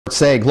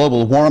Say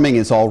global warming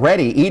is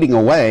already eating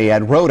away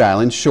at Rhode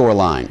Island's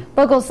shoreline.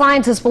 Local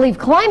scientists believe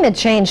climate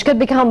change could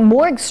become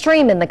more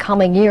extreme in the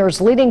coming years,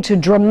 leading to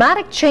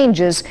dramatic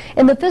changes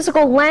in the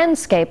physical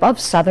landscape of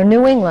southern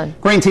New England.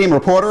 Green Team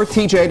reporter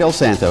TJ Del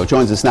Santo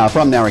joins us now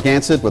from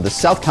Narragansett with the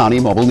South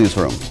County Mobile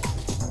Newsroom.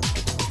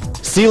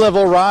 Sea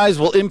level rise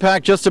will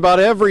impact just about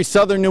every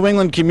southern New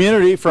England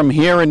community from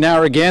here in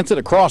Narragansett,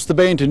 across the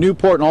bay into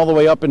Newport, and all the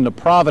way up into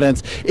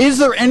Providence. Is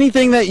there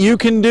anything that you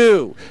can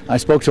do? I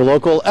spoke to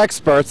local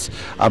experts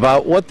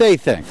about what they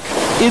think.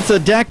 It's a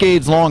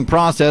decades-long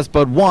process,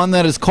 but one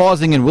that is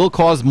causing and will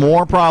cause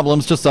more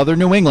problems to southern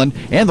New England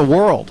and the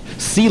world: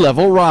 sea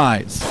level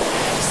rise.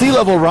 Sea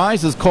level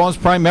rise is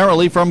caused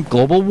primarily from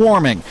global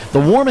warming. The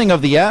warming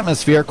of the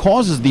atmosphere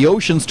causes the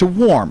oceans to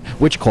warm,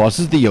 which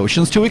causes the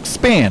oceans to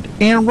expand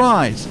and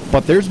rise.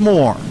 But there's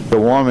more. The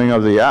warming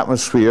of the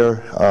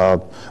atmosphere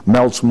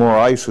melts more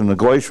ice in the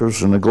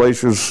glaciers, and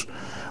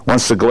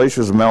once the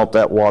glaciers melt,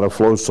 that water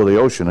flows to the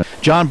ocean.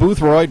 John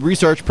Boothroyd,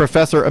 research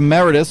professor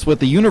emeritus with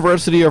the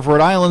University of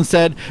Rhode Island,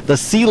 said the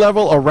sea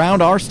level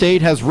around our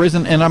state has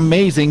risen an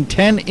amazing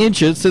 10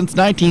 inches since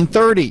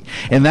 1930,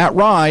 and that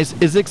rise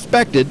is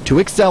expected to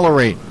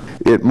accelerate.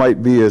 It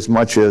might be as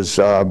much as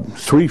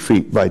 3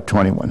 feet by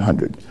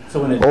 2100.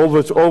 So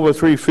over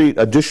 3 feet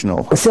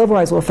additional. The sea level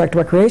rise will affect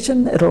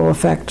recreation, it'll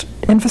affect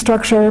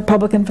infrastructure,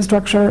 public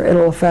infrastructure,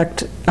 it'll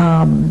affect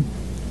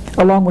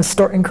along with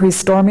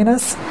increased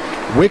storminess.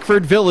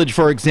 Wickford Village,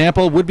 for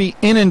example, would be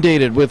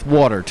inundated with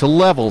water to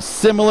levels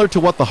similar to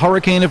what the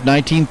hurricane of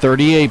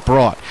 1938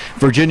 brought.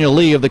 Virginia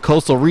Lee of the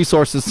Coastal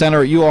Resources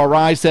Center at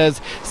URI says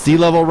sea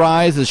level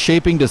rise is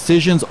shaping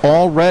decisions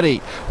already.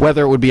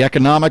 Whether it would be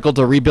economical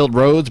to rebuild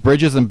roads,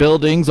 bridges, and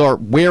buildings, or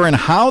where and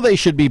how they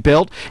should be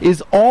built,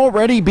 is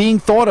already being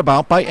thought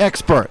about by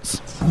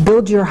experts.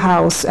 Build your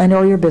house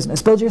and/or your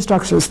business, build your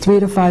structures 3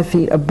 to 5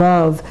 feet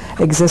above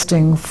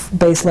existing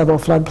base level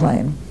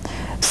floodplain,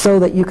 so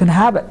that you can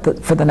have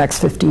it for the next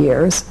 50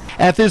 years.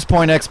 At this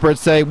point,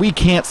 experts say we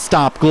can't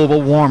stop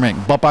global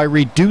warming, but by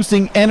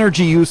reducing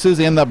energy uses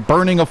and the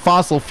burning of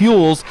fossil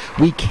fuels,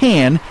 we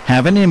can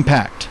have an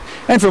impact.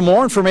 And for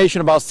more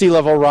information about sea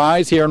level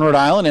rise here in Rhode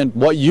Island and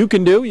what you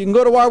can do, you can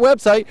go to our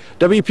website,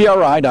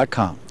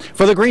 WPRI.com.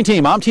 For the Green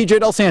Team, I'm TJ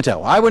Del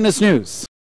Santo, Eyewitness News.